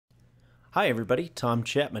Hi everybody, Tom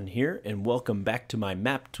Chapman here, and welcome back to my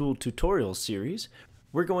MapTool tutorial series.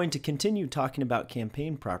 We're going to continue talking about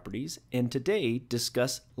campaign properties and today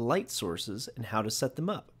discuss light sources and how to set them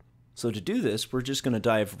up. So to do this, we're just going to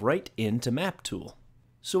dive right into MapTool.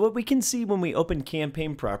 So what we can see when we open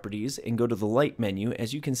campaign properties and go to the light menu,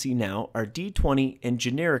 as you can see now, are D20 and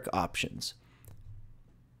generic options.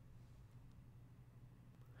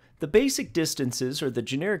 The basic distances, or the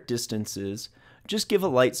generic distances, just give a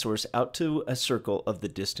light source out to a circle of the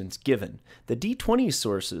distance given. The D20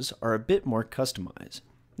 sources are a bit more customized.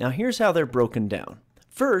 Now here's how they're broken down.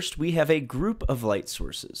 First, we have a group of light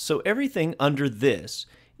sources. So everything under this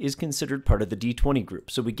is considered part of the D20 group.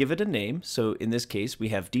 So we give it a name. So in this case, we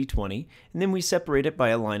have D20, and then we separate it by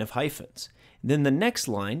a line of hyphens. Then the next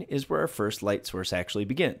line is where our first light source actually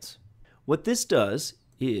begins. What this does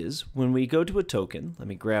is when we go to a token, let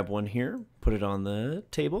me grab one here, put it on the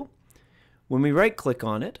table. When we right click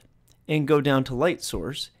on it and go down to light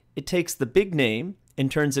source, it takes the big name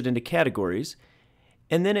and turns it into categories,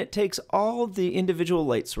 and then it takes all the individual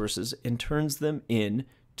light sources and turns them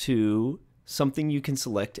into something you can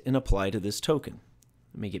select and apply to this token.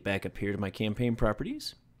 Let me get back up here to my campaign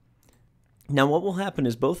properties. Now what will happen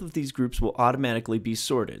is both of these groups will automatically be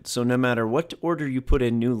sorted. So no matter what order you put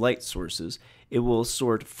in new light sources, it will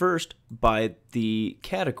sort first by the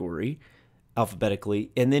category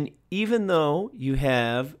alphabetically, and then even though you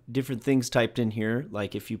have different things typed in here,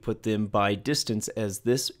 like if you put them by distance as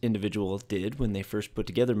this individual did when they first put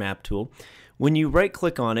together MapTool, when you right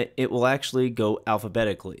click on it, it will actually go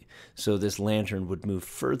alphabetically. So this lantern would move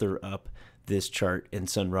further up this chart and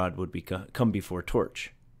sunrod would come before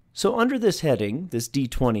torch. So under this heading, this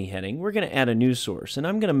D20 heading, we're going to add a new source, and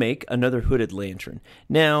I'm going to make another hooded lantern.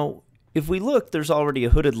 Now if we look, there's already a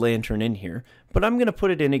hooded lantern in here, but I'm going to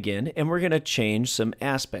put it in again, and we're going to change some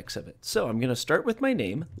aspects of it. So I'm going to start with my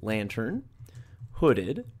name, lantern,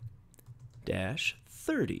 hooded,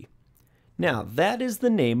 -30. Now that is the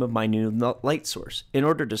name of my new light source. In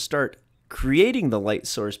order to start creating the light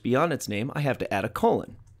source beyond its name, I have to add a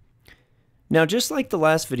colon. Now just like the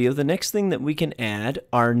last video, the next thing that we can add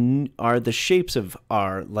are the shapes of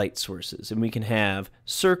our light sources, and we can have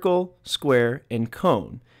circle, square, and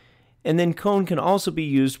cone. And then cone can also be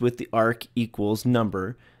used with the arc equals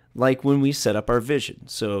number, like when we set up our vision.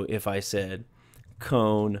 So if I said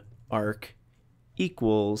cone arc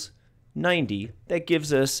equals 90, that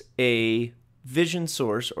gives us a vision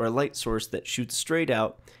source or a light source that shoots straight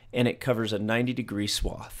out and it covers a 90-degree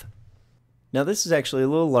swath. Now this is actually a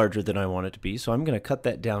little larger than I want it to be, so I'm going to cut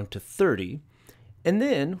that down to 30. And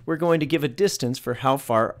then we're going to give a distance for how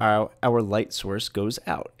far our light source goes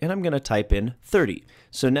out. And I'm going to type in 30.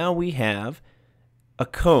 So now we have a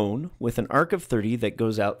cone with an arc of 30 that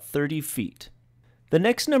goes out 30 feet. The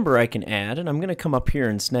next number I can add, and I'm going to come up here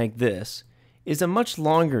and snag this, is a much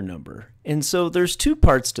longer number. And so there's two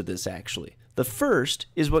parts to this actually. The first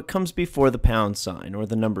is what comes before the pound sign or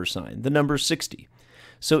the number sign, the number 60.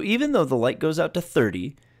 So even though the light goes out to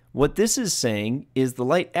 30, what this is saying is the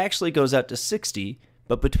light actually goes out to 60,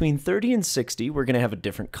 but between 30 and 60, we're going to have a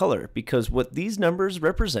different color because what these numbers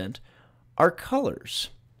represent are colors.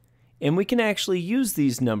 And we can actually use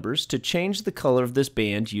these numbers to change the color of this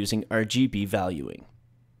band using RGB valuing.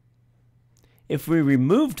 If we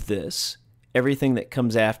removed this, everything that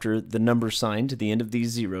comes after the number sign to the end of these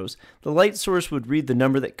zeros, the light source would read the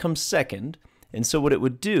number that comes second. And so what it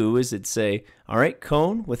would do is it'd say, all right,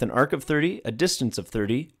 cone with an arc of 30, a distance of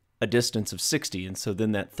 30, a distance of 60, and so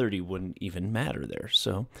then that 30 wouldn't even matter there.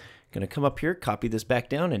 So I'm going to come up here, copy this back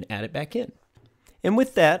down, and add it back in. And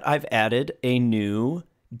with that, I've added a new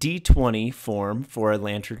D20 form for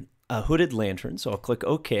a hooded lantern. So I'll click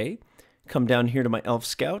OK, come down here to my Elf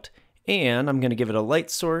Scout, and I'm going to give it a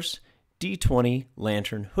light source, D20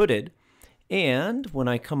 lantern hooded. And when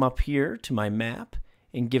I come up here to my map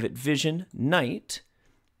and give it vision night,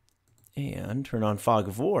 and turn on fog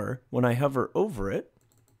of war, when I hover over it,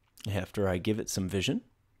 after I give it some vision,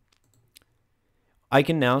 I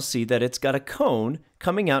can now see that it's got a cone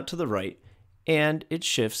coming out to the right, and it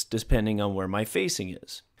shifts depending on where my facing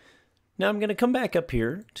is. Now I'm going to come back up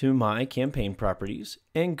here to my campaign properties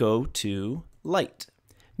and go to light.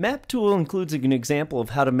 MapTool includes an example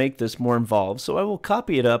of how to make this more involved, so I will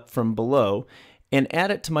copy it up from below and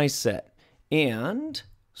add it to my set. And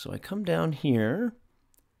so I come down here,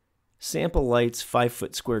 sample lights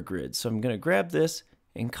 5-foot square grid. So I'm going to grab this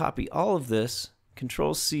and copy all of this,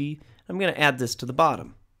 Control C. I'm going to add this to the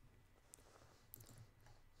bottom.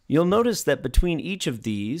 You'll notice that between each of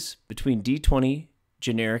these, between D20,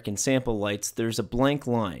 generic, and sample lights, there's a blank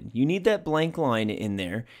line. You need that blank line in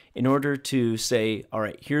there in order to say, all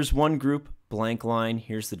right, here's one group, blank line,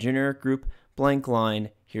 here's the generic group, blank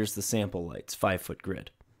line, here's the sample lights, 5-foot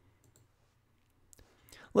grid.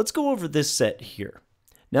 Let's go over this set here.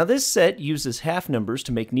 Now this set uses half numbers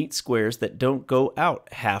to make neat squares that don't go out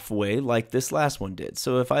halfway like this last one did.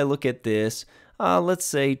 So if I look at this, let's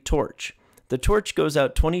say torch. The torch goes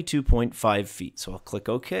out 22.5 feet. So I'll click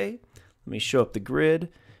OK. Let me show up the grid.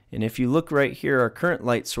 And if you look right here, our current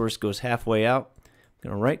light source goes halfway out. I'm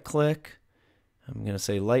going to right click. I'm going to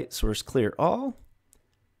say light source clear all.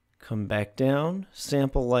 Come back down,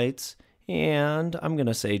 sample lights, and I'm going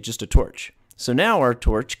to say just a torch. So now our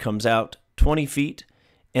torch comes out 20 feet,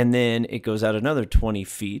 and then it goes out another 20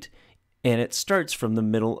 feet, and it starts from the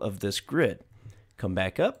middle of this grid. Come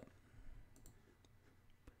back up,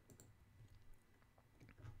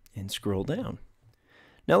 and scroll down.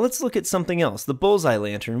 Now let's look at something else, the bullseye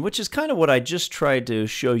lantern, which is kind of what I just tried to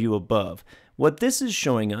show you above. What this is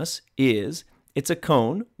showing us is it's a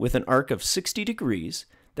cone with an arc of 60 degrees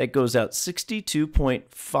that goes out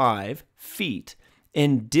 62.5 feet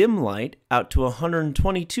in dim light out to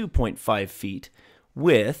 122.5 feet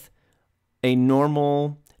with a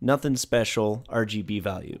normal, nothing special RGB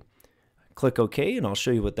value. Click OK and I'll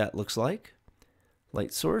show you what that looks like.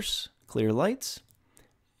 Light source, clear lights,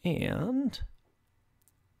 and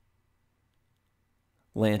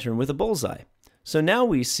lantern with a bullseye. So now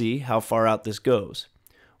we see how far out this goes.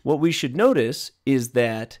 What we should notice is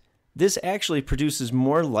that this actually produces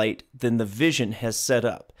more light than the vision has set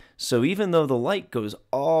up. So even though the light goes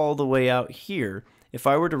all the way out here, if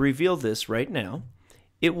I were to reveal this right now,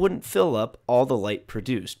 it wouldn't fill up all the light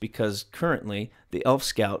produced because currently the Elf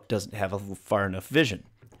Scout doesn't have a far enough vision.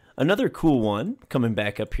 Another cool one, coming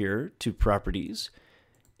back up here to properties,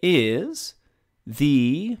 is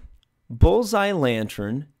the bullseye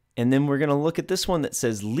lantern, and then we're going to look at this one that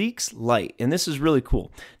says leaks light, and this is really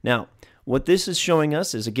cool. Now, what this is showing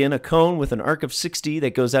us is, again, a cone with an arc of 60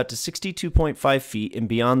 that goes out to 62.5 feet, and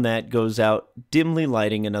beyond that goes out dimly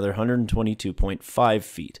lighting another 122.5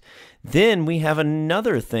 feet. Then we have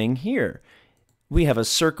another thing here. We have a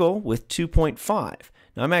circle with 2.5.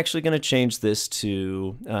 Now I'm actually going to change this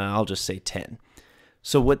to, I'll just say 10.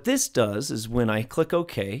 So what this does is when I click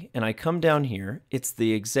OK and I come down here, it's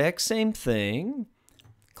the exact same thing,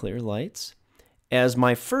 clear lights, as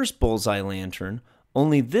my first bullseye lantern,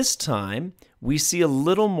 only this time we see a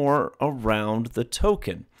little more around the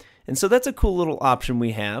token. And so that's a cool little option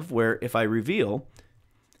we have where if I reveal,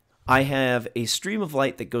 I have a stream of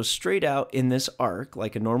light that goes straight out in this arc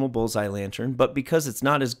like a normal bullseye lantern, but because it's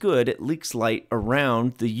not as good, it leaks light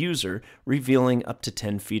around the user, revealing up to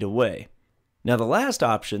 10 feet away. Now the last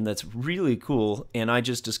option that's really cool, and I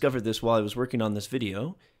just discovered this while I was working on this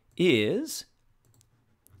video, is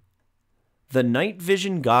the night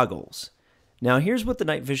vision goggles. Now here's what the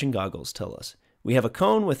night vision goggles tell us. We have a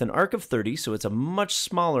cone with an arc of 30, so it's a much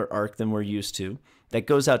smaller arc than we're used to, that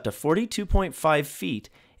goes out to 42.5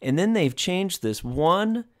 feet, and then they've changed this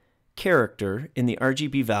one character in the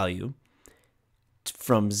RGB value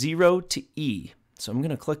from 0 to E. So I'm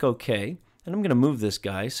going to click OK, and I'm going to move this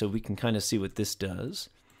guy so we can kind of see what this does.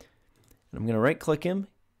 And I'm going to right click him,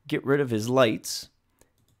 get rid of his lights,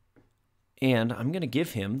 and I'm going to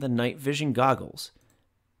give him the night vision goggles.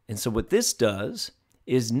 And so what this does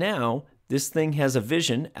is now this thing has a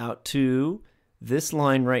vision out to this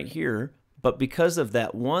line right here, but because of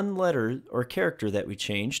that one letter or character that we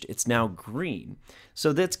changed, it's now green.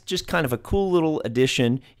 So that's just kind of a cool little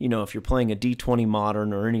addition. You know, if you're playing a D20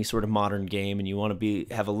 modern or any sort of modern game and you want to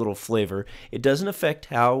have a little flavor, it doesn't affect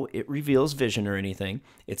how it reveals vision or anything.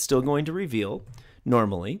 It's still going to reveal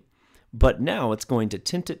normally, but now it's going to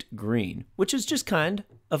tint it green, which is just kind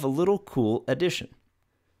of a little cool addition.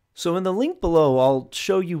 So in the link below, I'll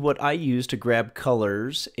show you what I use to grab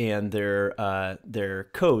colors and their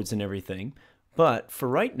codes and everything. But for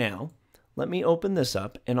right now, let me open this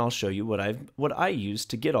up and I'll show you what I use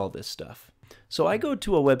to get all this stuff. So I go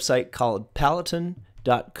to a website called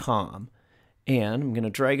Peloton.com, and I'm going to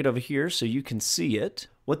drag it over here so you can see it.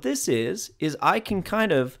 What this is I can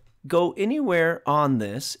kind of go anywhere on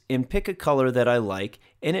this and pick a color that I like,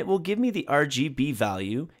 and it will give me the RGB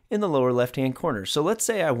value in the lower left hand corner. So let's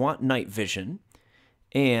say I want night vision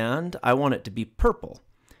and I want it to be purple.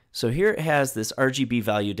 So here it has this RGB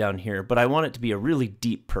value down here, but I want it to be a really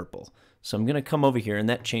deep purple. So I'm going to come over here and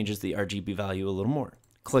that changes the RGB value a little more.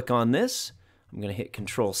 Click on this. I'm going to hit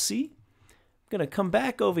Control C. I'm going to come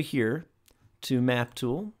back over here to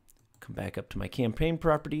MapTool, come back up to my campaign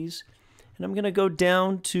properties, and I'm going to go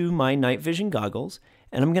down to my night vision goggles,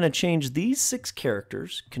 and I'm going to change these 6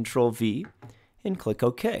 characters, Control V, and click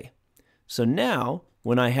OK. So now,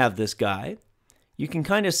 when I have this guy, you can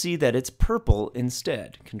kind of see that it's purple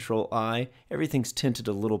instead. Control I, everything's tinted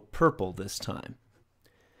a little purple this time.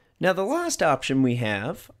 Now the last option we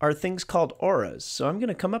have are things called auras. So I'm going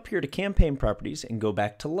to come up here to campaign properties and go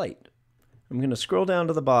back to light. I'm going to scroll down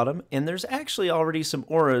to the bottom, and there's actually already some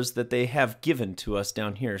auras that they have given to us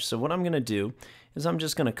down here. So what I'm going to do is I'm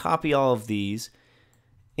just going to copy all of these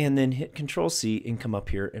and then hit Control C and come up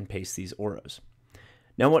here and paste these auras.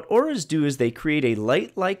 Now what auras do is they create a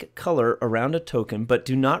light-like color around a token but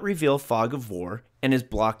do not reveal fog of war and is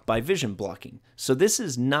blocked by vision blocking. So this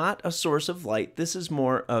is not a source of light. This is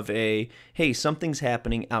more of a, hey, something's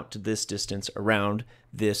happening out to this distance around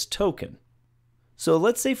this token. So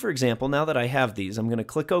let's say, for example, now that I have these, I'm going to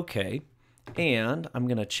click OK, and I'm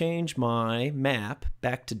going to change my map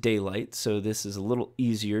back to daylight so this is a little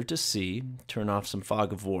easier to see. Turn off some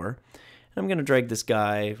fog of war. And I'm going to drag this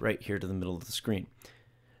guy right here to the middle of the screen.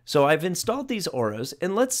 So I've installed these auras,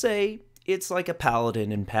 and let's say it's like a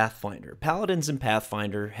paladin in Pathfinder. Paladins in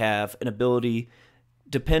Pathfinder have an ability,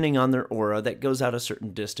 depending on their aura, that goes out a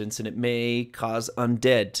certain distance, and it may cause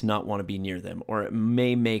undead to not want to be near them, or it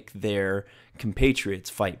may make their compatriots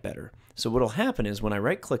fight better. So what will happen is when I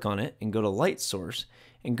right click on it and go to light source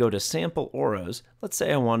and go to sample auras, let's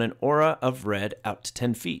say I want an aura of red out to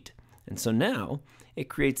 10 feet. And so now it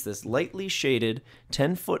creates this lightly shaded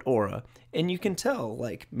 10-foot aura, and you can tell,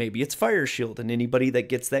 like, maybe it's fire shield and anybody that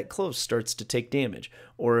gets that close starts to take damage.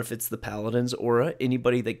 Or if it's the paladin's aura,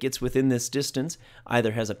 anybody that gets within this distance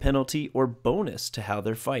either has a penalty or bonus to how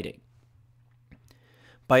they're fighting.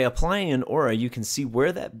 By applying an aura, you can see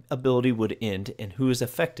where that ability would end and who is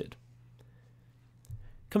affected.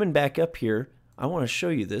 Coming back up here, I want to show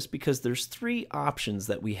you this because there's 3 options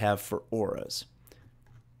that we have for auras.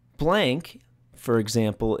 Blank, for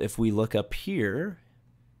example, if we look up here,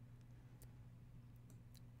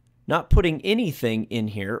 not putting anything in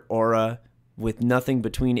here, aura with nothing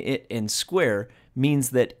between it and square,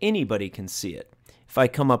 means that anybody can see it. If I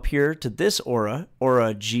come up here to this aura,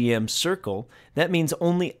 aura GM circle, that means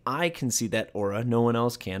only I can see that aura, no one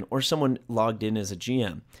else can, or someone logged in as a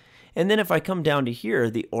GM. And then if I come down to here,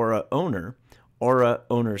 the aura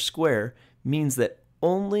owner square, means that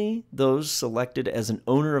only those selected as an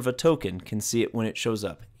owner of a token can see it when it shows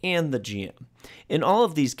up, and the GM. In all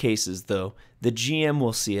of these cases, though, the GM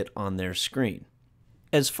will see it on their screen.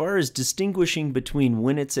 As far as distinguishing between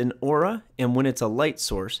when it's an aura and when it's a light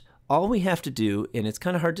source, all we have to do, and it's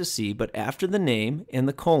kind of hard to see, but after the name and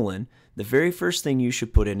the colon, the very first thing you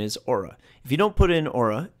should put in is aura. If you don't put in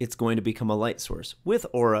aura, it's going to become a light source. With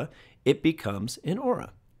aura, it becomes an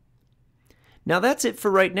aura. Now that's it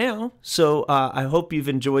for right now. So I hope you've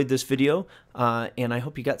enjoyed this video, and I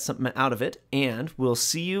hope you got something out of it, and we'll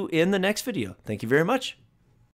see you in the next video. Thank you very much.